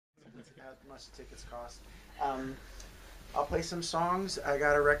how much the tickets cost. I'll play some songs. I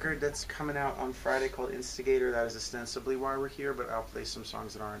got a record that's coming out on Friday called Instigator. That is ostensibly why we're here, but I'll play some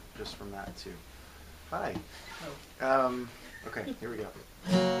songs that aren't just from that too. Hi. Okay, here we go.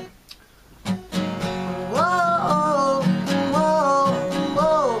 Whoa, whoa, whoa, oh,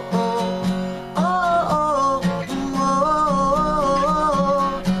 whoa,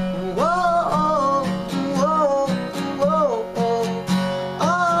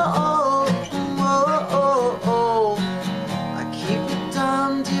 whoa, whoa. I keep it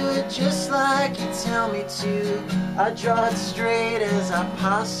dumb, do it just like you tell me to. I draw it straight as I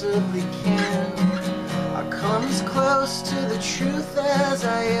possibly can. I come as close to the truth as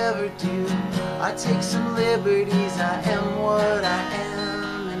I ever do. I take some liberties, I am what I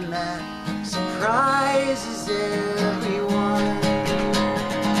am, and that surprises everyone.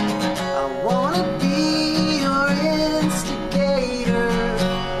 I wanna be your instigator,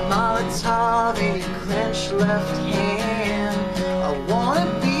 Molotov in your clenched left hand. I wanna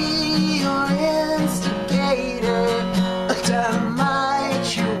be your instigator, a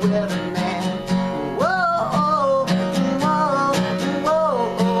dynamite, your weatherman. Whoa, whoa, whoa,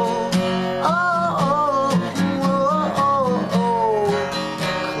 oh.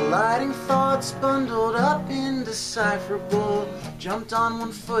 Colliding thoughts bundled up indecipherable. Jumped on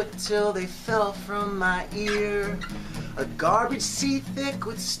one foot till they fell from my ear. A garbage sea thick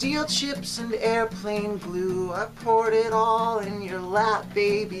with steel chips and airplane glue. I poured it all in your lap,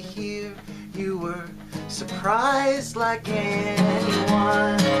 baby, here. You were surprised like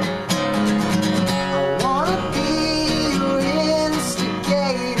anyone. I wanna be your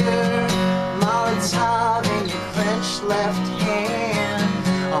instigator, Molotov in your clenched left hand.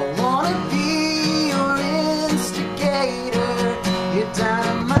 I wanna be your instigator, your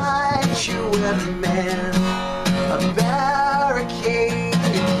dynamite, your weatherman. A barricade, a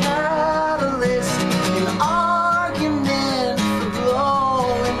catalyst, an argument for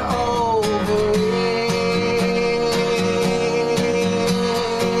blowing over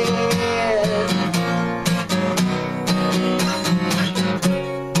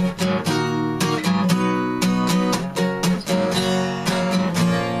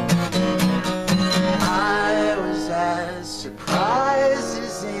I was as surprised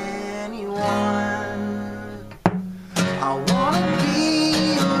as anyone. I wanna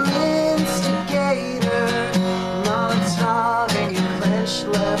be your instigator, Molotov in your clenched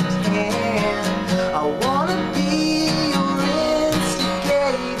left hand. I wanna be your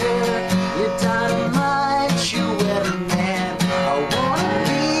instigator, your dynamite, your weatherman. I wanna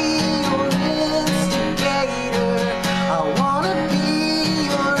be your instigator. I wanna be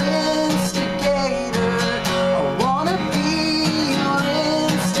your instigator. I wanna be your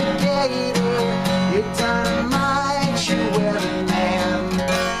instigator, your dynamite, your weatherman.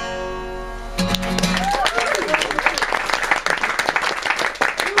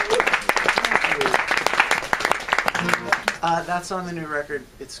 That's on the new record.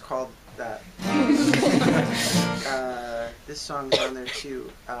 It's called that. This song's on there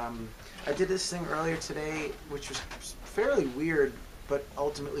too. I did this thing earlier today, which was fairly weird, but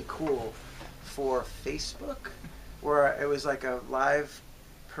ultimately cool, for Facebook, where it was like a live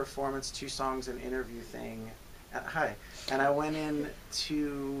performance, 2 songs, and interview thing. Hi. And I went in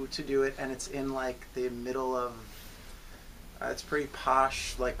to do it, and it's in like the middle of, it's pretty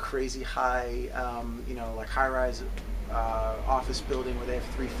posh, like crazy high, like high-rise office building where they have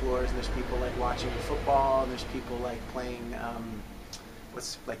 3 floors, and there's people like watching football, and there's people like playing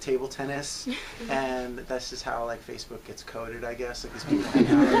table tennis, and that's just how like Facebook gets coded, I guess. Like these people hang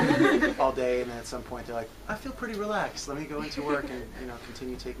out all day, and then at some point they're like, I feel pretty relaxed. Let me go into work and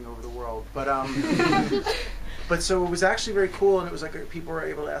continue taking over the world. But so it was actually very cool, and it was like people were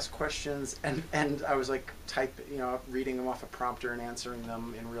able to ask questions, and I was like reading them off a prompter and answering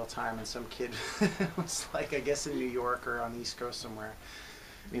them in real time, and some kid was like, I guess in New York or on the East Coast somewhere.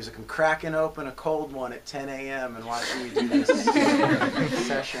 And he was like, I'm cracking open a cold one at 10 a.m. and watching you do this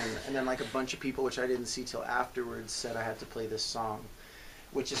session. And then like a bunch of people, which I didn't see till afterwards, said I had to play this song,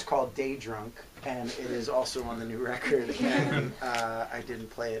 which is called Day Drunk, and it is also on the new record. And I didn't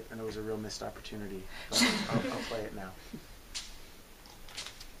play it, and it was a real missed opportunity. But I'll play it now.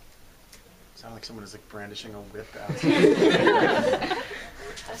 Sound like someone is like brandishing a whip out.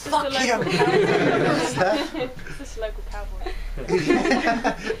 Fuck him! What's that? It's just a local cowboy.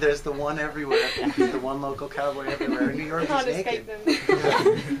 There's the one everywhere. The one local cowboy everywhere. In New York, Can't he's escape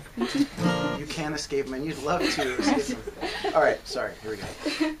naked. them. You can't escape them, and you'd love to escape them. All right, sorry. Here we go.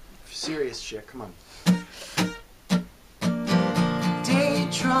 Serious shit. Come on. Day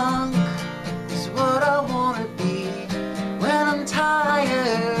drunk is what I wanna be when I'm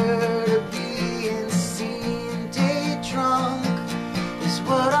tired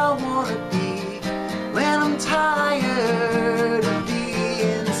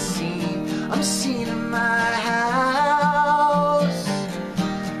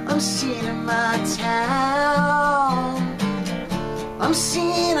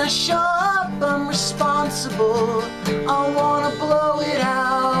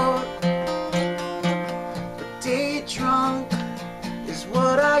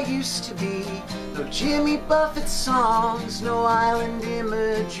what I used to be. No Jimmy Buffett songs, no island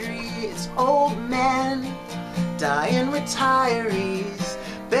imagery. It's old men, dying retirees,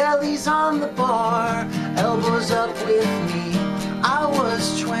 bellies on the bar, elbows up with me. I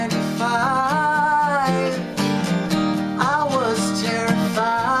was 25, I was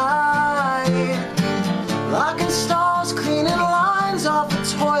terrified, locking stalls, cleaning lines off the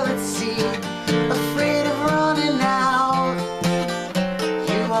toilet seat, afraid of running out.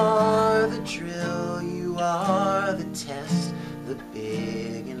 You are the drill, you are the test, the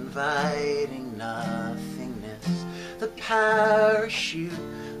big inviting nothingness, the parachute,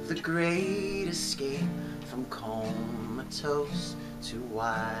 the great escape from comatose to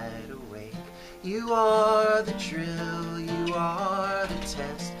wide awake. You are the drill, you are the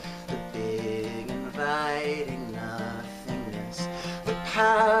test, the big inviting nothingness, the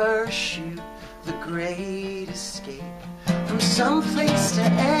parachute, the great escape from some place to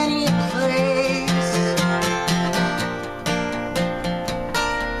any place.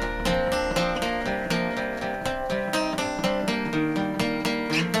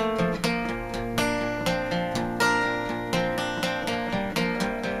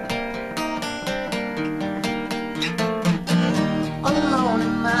 Alone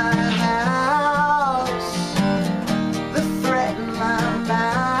in my house, the threat in my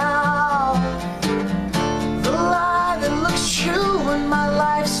mouth, the lie that looks true when my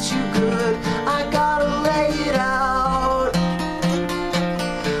life's too good. I gotta lay it out,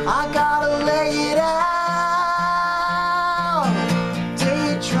 I gotta lay it out.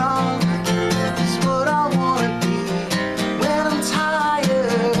 Day drunk is what I wanna be when I'm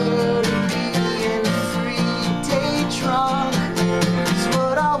tired of being free. Day drunk is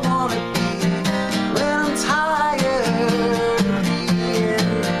what I wanna be when I'm tired of being.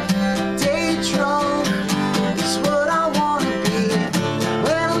 Day drunk is what I wanna be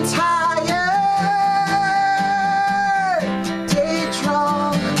when I'm tired. Day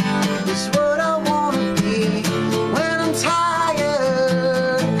drunk is what I wanna be when I'm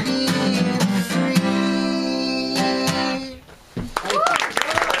tired of being free.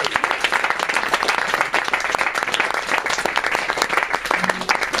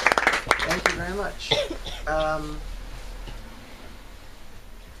 Thank you very much.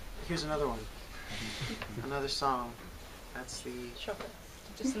 Here's another one. Another song. That's the Shocker.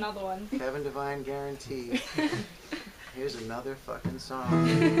 Just another one. Kev Devine guarantee. Here's another fucking song.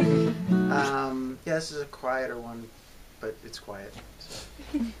 Yeah, this is a quieter one, but it's quiet. So.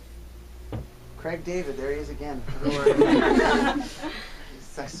 Craig David, there he is again.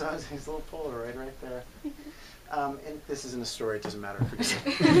 I saw his little Polaroid right there. And this isn't a story, it doesn't matter.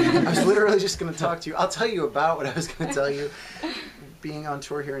 I was literally just going to talk to you. I'll tell you about what I was going to tell you. Being on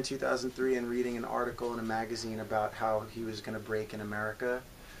tour here in 2003 and reading an article in a magazine about how he was going to break in America,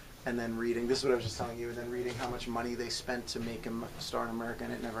 and then reading, this is what I was just telling you, and then reading how much money they spent to make him a star in America,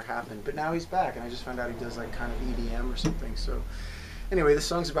 and it never happened. But now he's back, and I just found out he does like kind of EDM or something. So anyway, this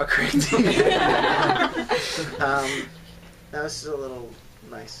song's about Craig David. Now this is a little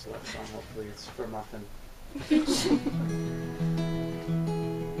nice love song, hopefully it's for Muffin.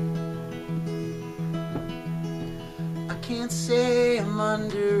 I can't say I'm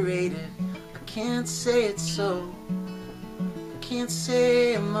underrated, I can't say it's so. I can't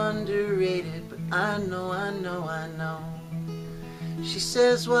say I'm underrated, but I know, I know, I know. She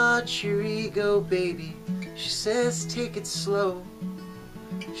says watch your ego, baby. She says take it slow.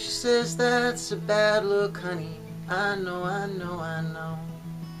 She says that's a bad look, honey. I know, I know, I know.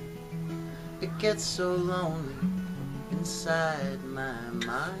 It gets so lonely inside my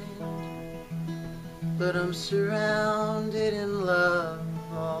mind, but I'm surrounded in love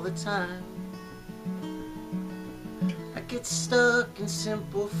all the time. I get stuck in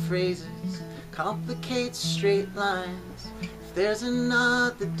simple phrases, complicate straight lines. If there's a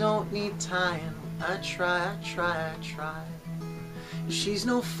knot that don't need tying, I try, I try, I try. She's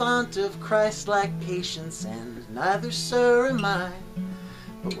no font of Christ-like patience, and neither, sir, am I.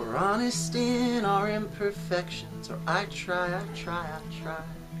 But we're honest in our imperfections, or I try, I try, I try.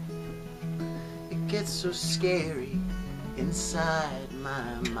 It gets so scary inside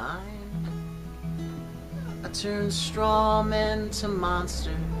my mind. I turn straw men to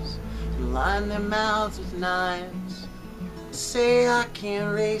monsters and line their mouths with knives. Say I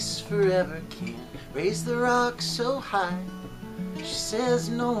can't race forever, can't raise the rock so high. She says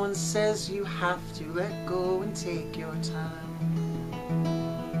no one says you have to let go and take your time.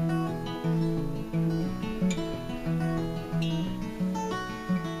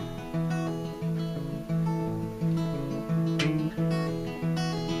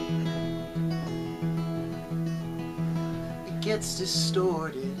 It gets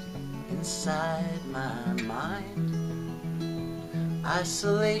distorted inside my mind.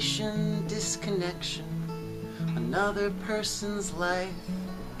 Isolation, disconnection, another person's life.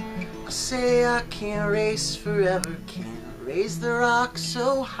 I say I can't race forever, can't raise the rock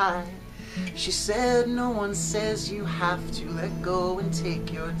so high. She said no one says you have to. Let go and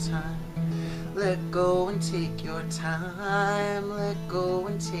take your time. Let go and take your time. Let go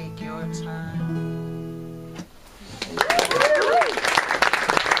and take your time.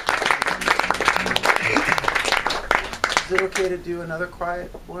 Is it okay to do another quiet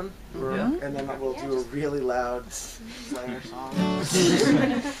one? Yeah. And then we'll do a really loud Slayer song.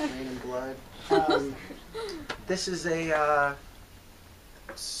 Rain and Blood. This is a, I'll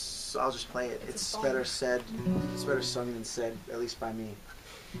just play it. It's better said, it's better sung than said, at least by me.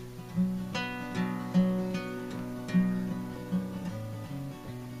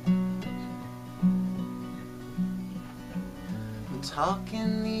 I'm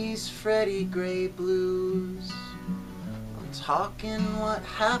talking these Freddie Gray blues. Talking what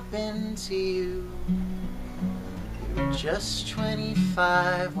happened to you. You were just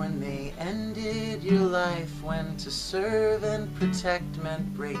 25 when they ended your life. When to serve and protect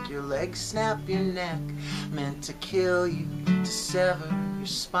meant break your leg, snap your neck, meant to kill you, to sever your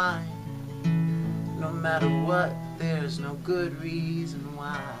spine. No matter what, there's no good reason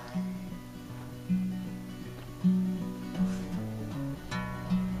why.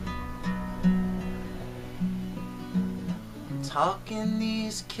 Talking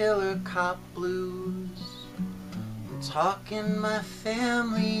these killer cop blues. I'm talking my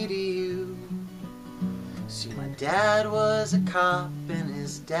family to you. See, my dad was a cop and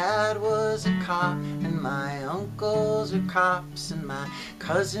his dad was a cop, and my uncles are cops and my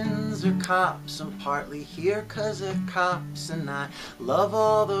cousins are cops. I'm partly here 'cause of cops, and I love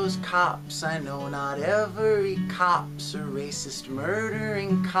all those cops. I know not every cop's a racist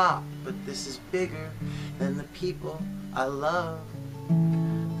murdering cop, but this is bigger than the people I love.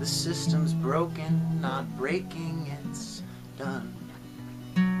 The system's broken, not breaking, it's done.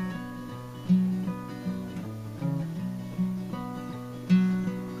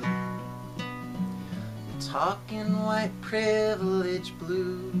 I'm talking white privilege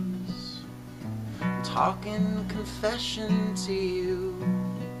blues. I'm talking confession to you.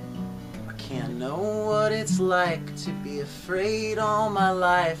 I can't know what it's like to be afraid all my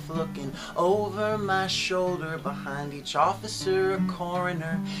life, looking over my shoulder behind each officer or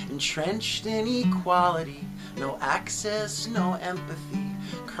coroner, entrenched in equality, no access, no empathy,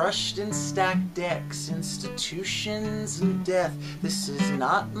 crushed in stacked decks, institutions and death. This is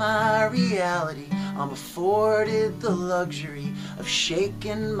not my reality. I'm afforded the luxury of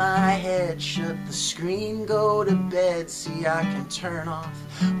shaking my head. Should the screen go to bed, see I can turn off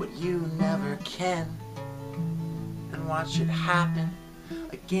what you never can, and watch it happen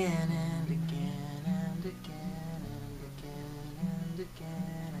again and again and again and again and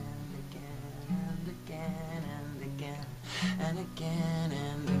again and again and again and again and again and again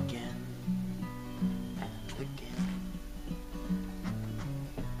and again.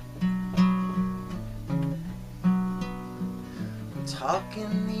 I'm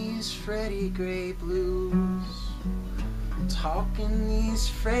talking these Freddie Gray blues. I'm talking these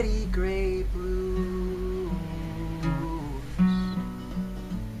Freddie Gray blues.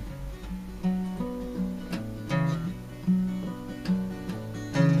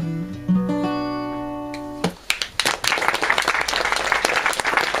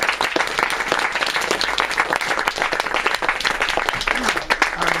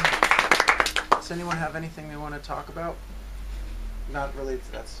 Does anyone have anything they want to talk about? Not related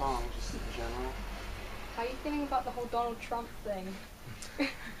to that song, just in general. How are you feeling about the whole Donald Trump thing?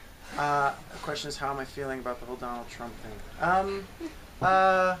 The question is, how am I feeling about the whole Donald Trump thing?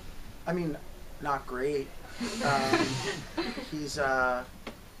 I mean, not great. He's a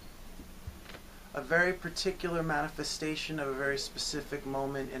very particular manifestation of a very specific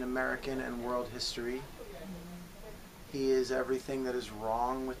moment in American and world history. He is everything that is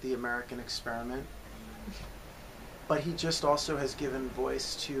wrong with the American experiment. But he just also has given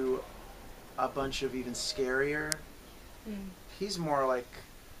voice to a bunch of even scarier. He's more like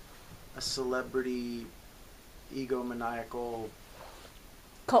a celebrity, egomaniacal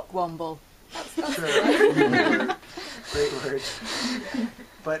Cockwomble. Sure. Great word.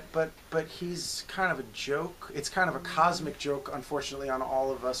 But he's kind of a joke. It's kind of a cosmic joke, unfortunately, on all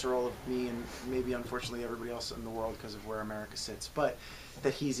of us, or all of me, and maybe unfortunately everybody else in the world because of where America sits. But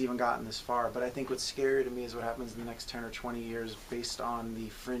that he's even gotten this far. But I think what's scary to me is what happens in the next 10 or 20 years based on the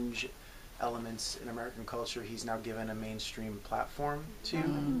fringe elements in American culture he's now given a mainstream platform to. Yeah.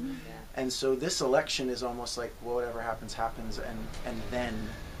 And so this election is almost like, well, whatever happens, happens, and then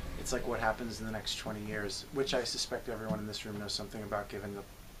it's like what happens in the next 20 years, which I suspect everyone in this room knows something about given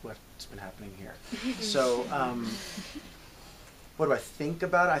what's been happening here. So what do I think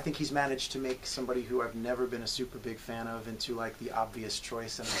about it? I think he's managed to make somebody who I've never been a super big fan of into like the obvious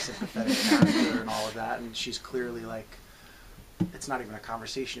choice and a sympathetic character and all of that, and she's clearly like, it's not even a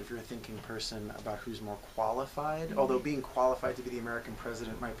conversation if you're a thinking person about who's more qualified, although being qualified to be the American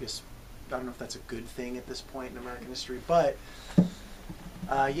president might be I don't know if that's a good thing at this point in American history, but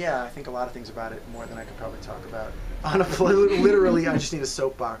yeah, I think a lot of things about it, more than I could probably talk about. On a literally, I just need a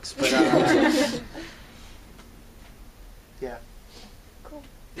soapbox, but yeah. Cool.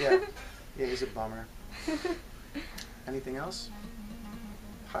 Yeah, he's a bummer. Anything else?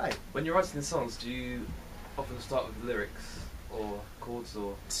 Hi. When you're writing the songs, do you often start with lyrics or chords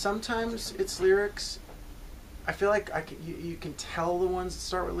or? Sometimes it's lyrics. I feel like you can tell the ones that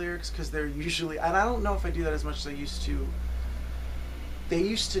start with lyrics because they're usually, and I don't know if I do that as much as I used to. They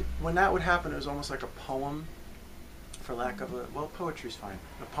used to, when that would happen, it was almost like a poem, for lack of poetry's fine,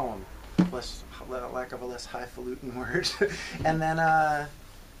 a poem, lack of a less highfalutin word. And then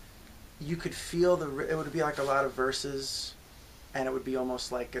you could feel it would be like a lot of verses, and it would be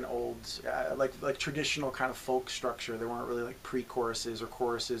almost like an old, like traditional kind of folk structure. There weren't really like pre-choruses or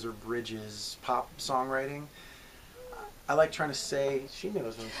choruses or bridges, pop songwriting. I like trying to say, she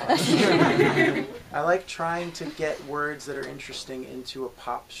knows what I'm talking about. I like trying to get words that are interesting into a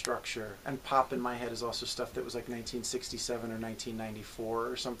pop structure. And pop in my head is also stuff that was like 1967 or 1994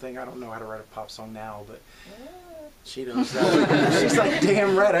 or something. I don't know how to write a pop song now, but she knows that. She's like,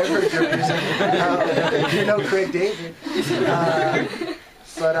 damn right, I've heard your music. You know Craig David.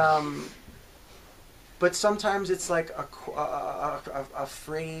 But sometimes it's like a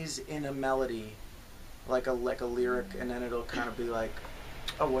phrase in a melody. Like a lyric, and then it'll kind of be like,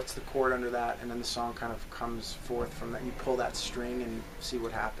 oh, what's the chord under that? And then the song kind of comes forth from that. You pull that string and see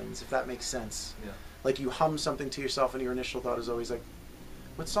what happens, if that makes sense. Yeah. Like you hum something to yourself and your initial thought is always like,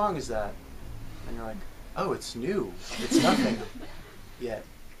 what song is that? And you're like, oh, it's new. It's nothing yet,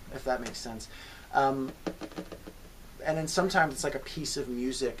 if that makes sense. And then sometimes it's like a piece of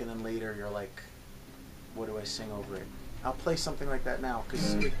music, and then later you're like, what do I sing over it? I'll play something like that now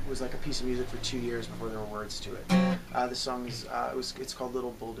because it was like a piece of music for 2 years before there were words to it. The song is it's called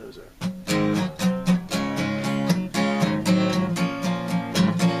Little Bulldozer.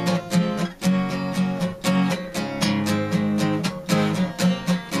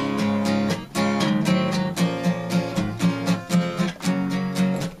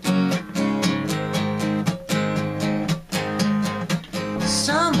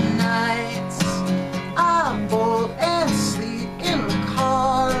 Some nights I bolt and sleep in the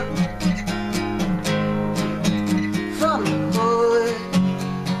car. From the hood,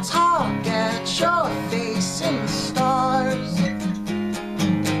 talk at your face in the stars.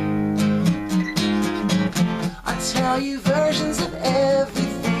 I tell you versions of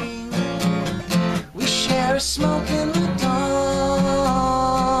everything. We share a smoke in the dawn.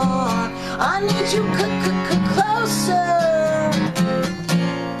 I need you closer.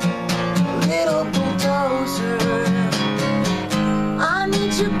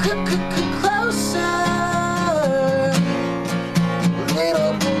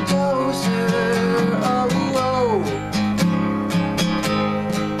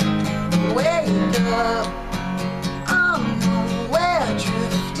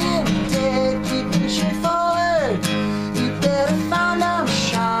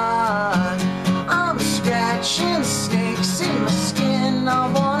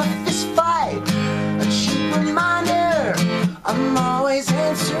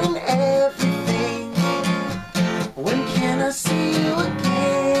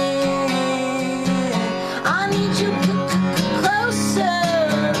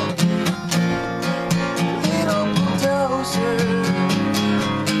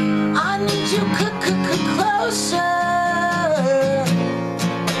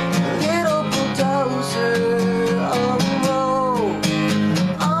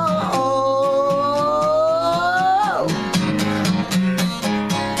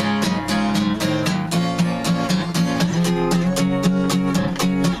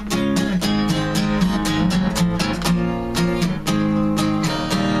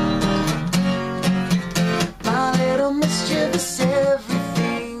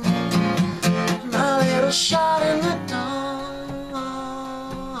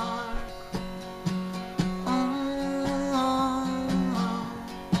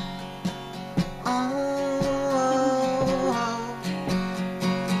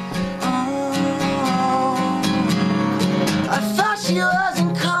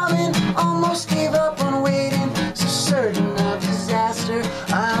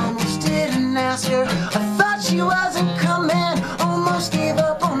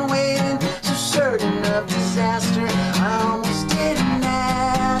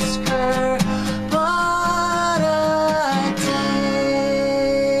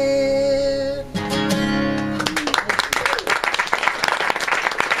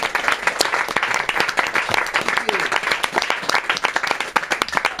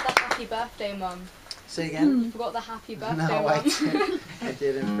 mum. Say again? You forgot the happy birthday No, one. I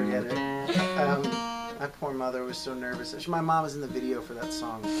didn't forget it. My poor mother was so nervous. My mom was in the video for that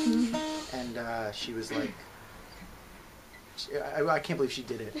song, and she was like, I can't believe she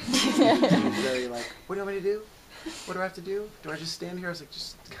did it. She was very like, what do you want me to do? What do I have to do? Do I just stand here? I was like,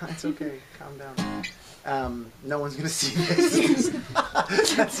 it's okay, calm down. No one's gonna see this.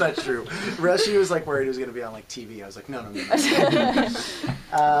 That's not true. She was like worried it was gonna be on like TV. I was like, no.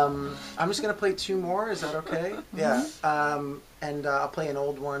 I'm just gonna play 2 more. Is that okay? Yeah. And I'll play an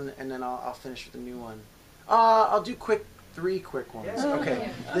old one, and then I'll finish with a new one. I'll do 3 quick ones. Yeah. Okay.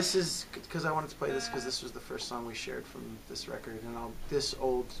 This is because I wanted to play this because this was the first song we shared from this record, and this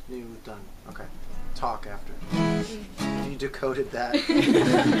old, new, done. Okay. Talk after. You decoded that.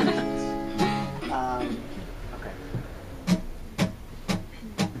 Okay.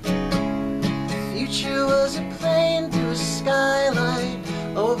 Future was a plane through a skyline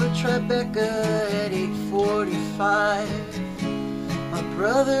over Tribeca at 8:45. My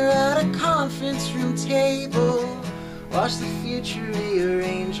brother at a conference room table watched the future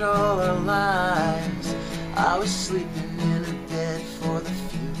rearrange all our lives. I was sleeping in a bed for the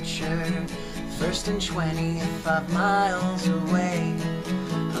future, 1st and 20th, 5 miles away.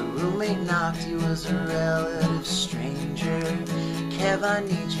 My roommate knocked, he was a relative stranger. Kev, I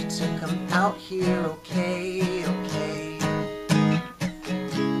need you to come out here, okay, okay.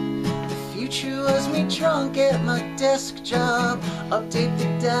 The future was me drunk at my desk job. Update the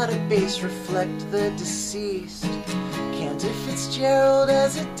database, reflect the deceased. Cantor Fitzgerald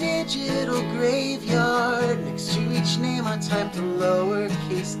as a digital graveyard. Next to each name I typed a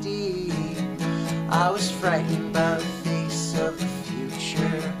lowercase d. I was frightened by the face of the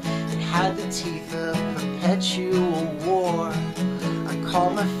future. It had the teeth of perpetual war. I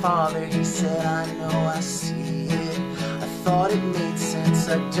called my father, he said, I know I see it. I thought it made sense,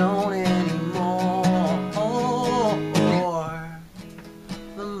 I don't anymore.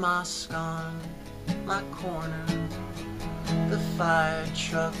 The mosque on my corner, the fire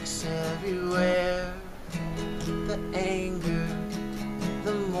trucks everywhere, the anger,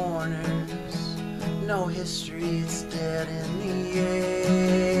 the mourners, no history, it's dead in the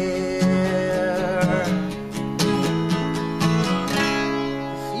air.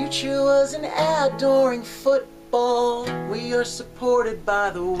 The future was an ad during football. We are supported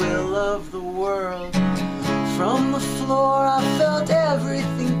by the will of the world. From the floor I felt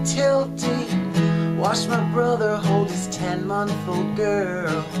everything tilting. Watched my brother hold his 10-month-old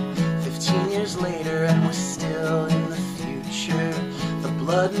girl. 15 years later and we're still in the future. The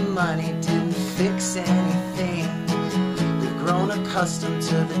blood and money didn't fix anything. We've grown accustomed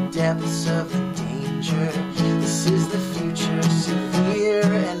to the depths of the danger. This is the future, severe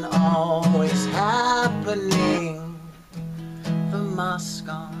and always happening. The mosque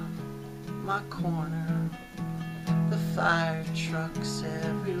on my corner, the fire trucks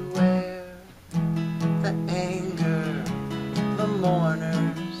everywhere, the anger, the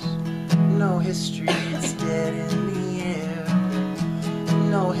mourners, no history, it's dead in the air.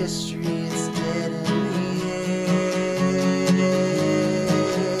 No history, it's dead in the air.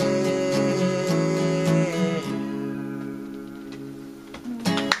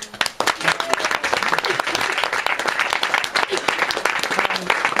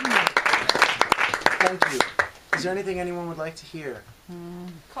 Thank you. Is there anything anyone would like to hear?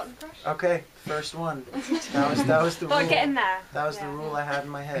 Cotton Crush? Okay, first one. That was the rule. Gotta get in there. That was the rule I had in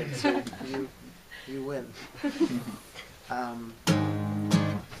my head. So you win.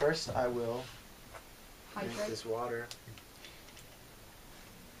 First, I will drink Hydrate. this water.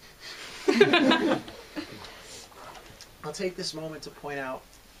 I'll take this moment to point out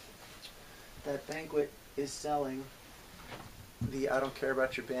that Banquet is selling the I Don't Care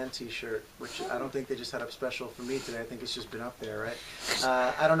About Your Band t-shirt, which I don't think they just had up special for me today. I think it's just been up there, right?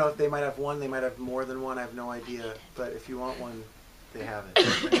 I don't know if they might have one, they might have more than one, I have no idea. But if you want one, they have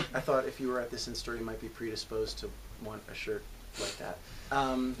it. I thought if you were at this in-store, you might be predisposed to want a shirt like that.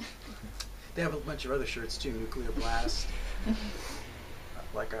 They have a bunch of other shirts too, Nuclear Blast,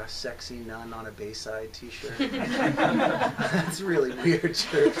 like a sexy nun on a Bayside t-shirt. That's a really weird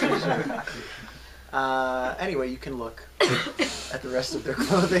shirt t-shirt. Anyway, you can look at the rest of their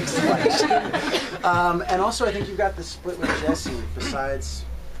clothing selection. And also, I think you've got the split with Jesse, besides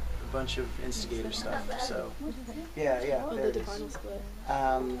a bunch of Instigator stuff. So, yeah, there it is.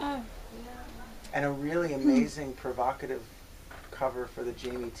 And a really amazing, provocative cover for the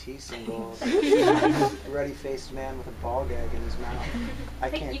Jamie T single. A ruddy-faced man with a ball gag in his mouth. I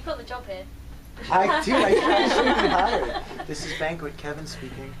think you've got the job here. I should be hired. This is Banquet, Kevin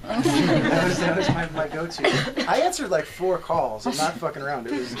speaking. that was my go-to. I answered like 4 calls. I'm not fucking around.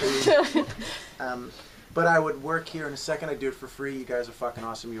 It was but I would work here in a second. I'd do it for free. You guys are fucking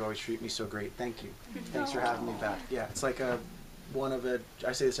awesome. You always treat me so great. Thank you. Thanks for having me back. Yeah, it's like I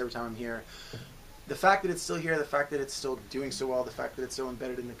say this every time I'm here. The fact that it's still here, the fact that it's still doing so well, the fact that it's so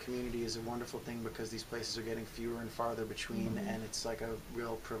embedded in the community is a wonderful thing because these places are getting fewer and farther between, and it's like a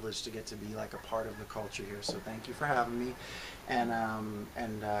real privilege to get to be like a part of the culture here. So thank you for having me, and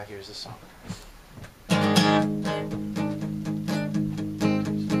here's a song.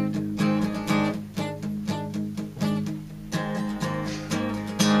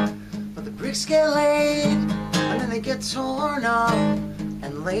 But the bricks get laid, and then they get torn up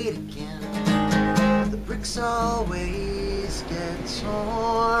and laid again. The bricks always get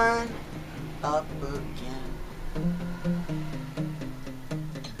torn up again.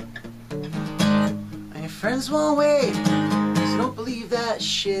 And your friends won't wait, so don't believe that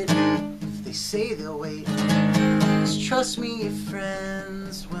shit if they say they'll wait. 'Cause trust me, your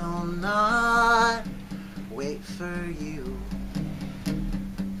friends will not wait for you.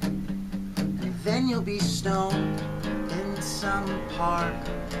 And then you'll be stoned in some park,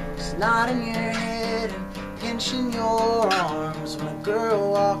 just nodding your head and pinching your arms when a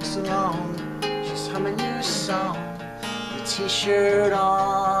girl walks along. She's humming your song, your t-shirt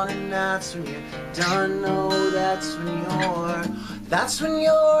on, and that's when you're done. Oh, that's when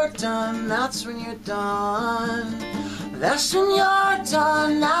you're done. That's when you're done. That's when you're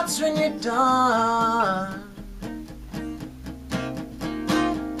done. That's when you're done.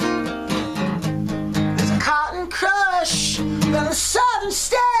 Cotton crush down the southern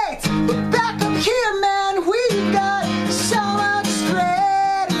states, but back up here, man, we got so much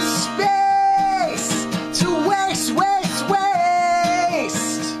greater space to waste.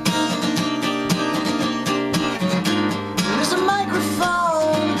 There's a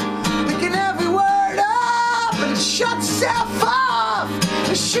microphone picking every word up, and it shuts itself off.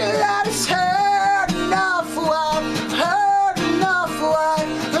 The shit that is heard enough. I've heard enough.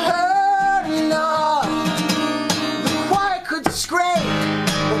 Great,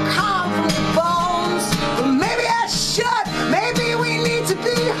 will come from the bones. But maybe I should, maybe we need to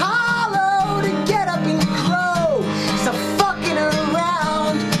be hollow to get up and grow. Stop fucking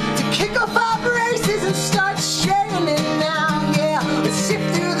around, to kick off our braces and start shaking it now. Yeah, let's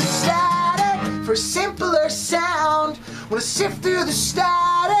sift through the static for a simpler sound. Wanna sift through the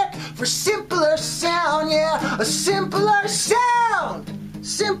static for simpler sound. Yeah, a simpler sound.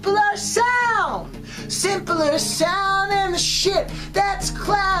 Simpler sound. Simpler sound than the shit that's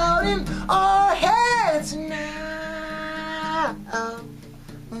clouding our heads now.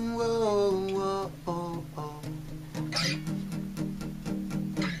 Whoa, whoa, oh, oh.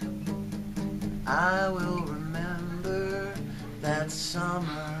 I will remember that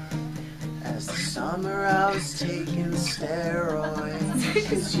summer as the summer I was taking steroids.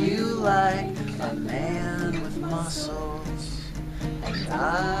 'Cause you like a man with muscles, and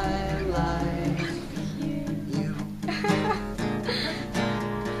I like you.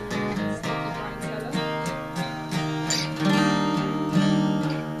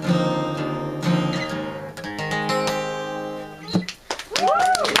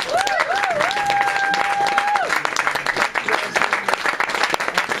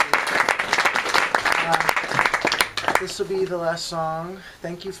 This will be the last song.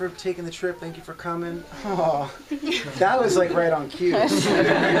 Thank you for taking the trip. Thank you for coming. Oh, that was like right on cue.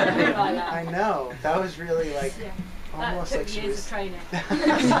 I know. That was really like almost like she was.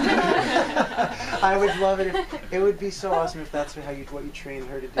 I would love it if it would be so awesome if that's what you trained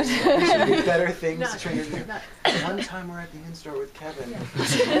her to do. You should do better things to train her to do. One time we're at the in-store with Kevin.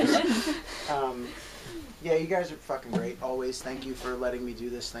 Yeah, you guys are fucking great. Always. Thank you for letting me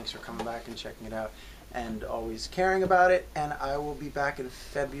do this. Thanks for coming back and checking it out, and always caring about it. And I will be back in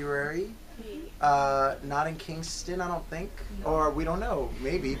February. Not in Kingston, I don't think, or we don't know,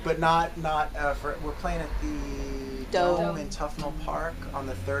 maybe, but not we're playing at the Dome in Tufnell Park on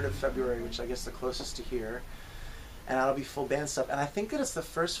the 3rd of February, which I guess the closest to here, and that'll be full band stuff. And I think that it's the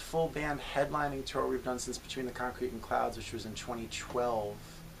first full band headlining tour we've done since Between the Concrete and Clouds, which was in 2012,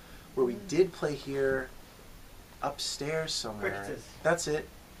 where we did play here upstairs somewhere. That's it.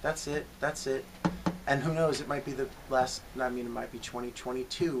 And who knows, it might be the last, I mean, it might be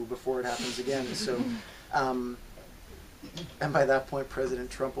 2022 before it happens again. So, And by that point, President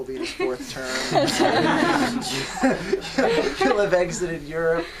Trump will be in his 4th term. He'll have exited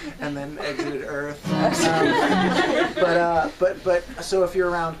Europe and then exited Earth. But so if you're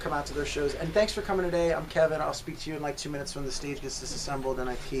around, come out to those shows. And thanks for coming today. I'm Kevin. I'll speak to you in like 2 minutes when the stage gets disassembled and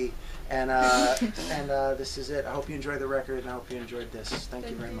I pee. And this is it. I hope you enjoyed the record, and I hope you enjoyed this. Thank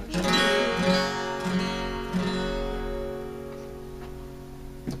you very much.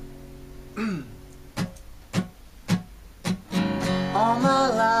 All my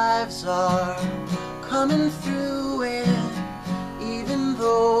lives are coming through it, even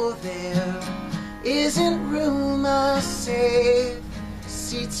though there isn't room, I save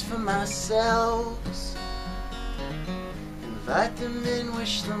seats for myself. Invite them in,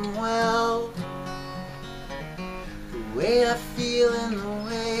 wish them well. The way I feel and the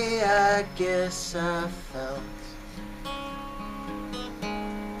way I guess I felt.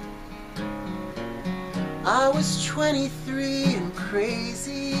 I was 23 and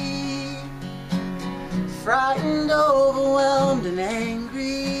crazy, frightened, overwhelmed and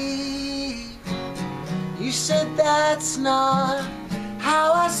angry. You said that's not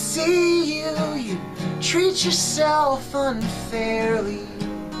how I see you. You treat yourself unfairly.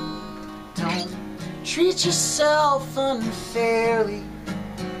 Don't treat yourself unfairly.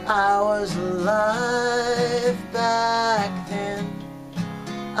 I was alive back then.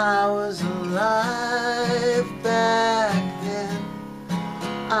 I was alive back then.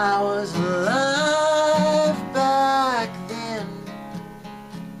 I was alive back then.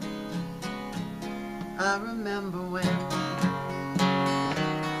 I remember when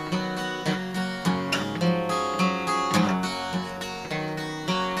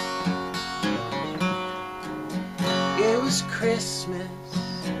it was Christmas.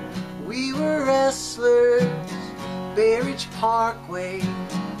 We were wrestlers, Bay Ridge Parkway.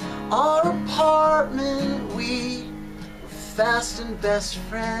 Our apartment, we were fast and best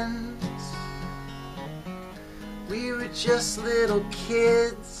friends. We were just little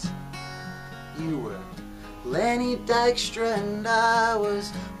kids. You were Lenny Dykstra and I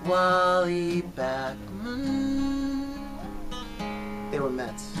was Wally Backman. They were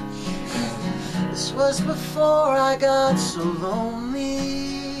Mets. This was before I got so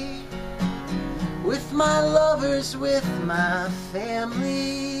lonely, with my lovers, with my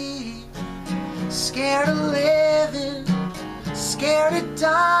family. Scared of living, scared of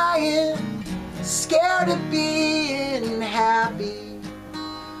dying, scared of being happy.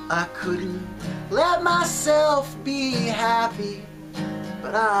 I couldn't let myself be happy,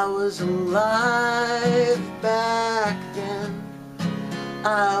 but I was alive back then.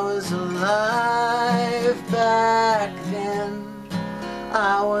 I was alive back then.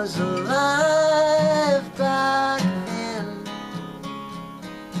 I was alive back then.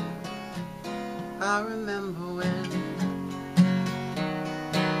 I remember when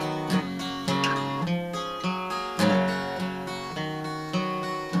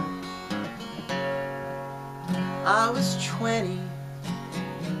I was 20.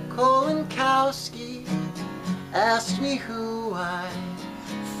 Kolinkowski asked me who I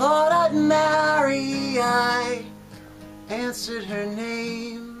thought I'd marry. I answered her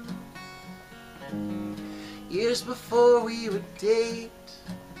name. Years before we would date,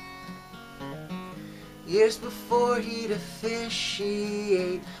 years before he'd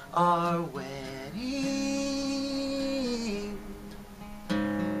officiate our wedding.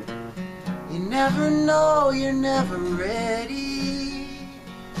 You never know, you're never ready,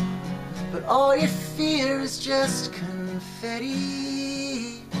 but all your fear is just confetti.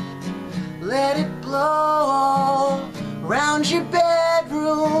 Let it blow all round your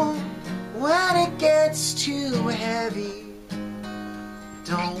bedroom when it gets too heavy.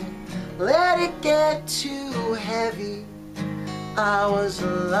 Don't let it get too heavy. I was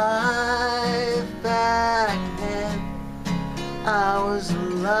alive back then. I was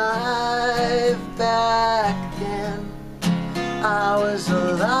alive back then. I was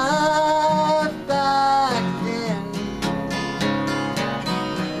alive back then.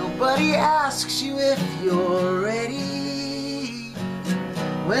 Nobody asks you if you're ready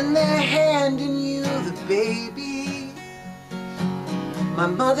when they're handing you the baby. My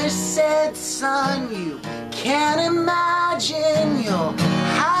mother said, son, you can't imagine. You'll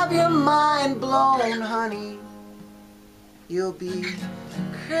have your mind blown, honey. You'll be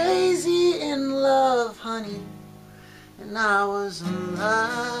crazy in love, honey. And I was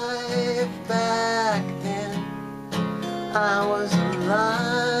alive back then. I was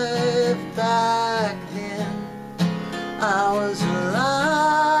alive back then. I was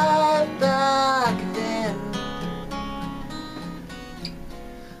alive back then.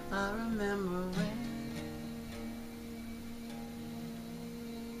 I remember when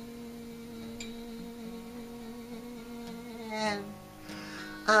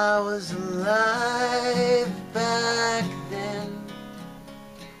I was alive back then.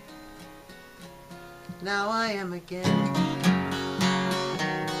 Now I am again.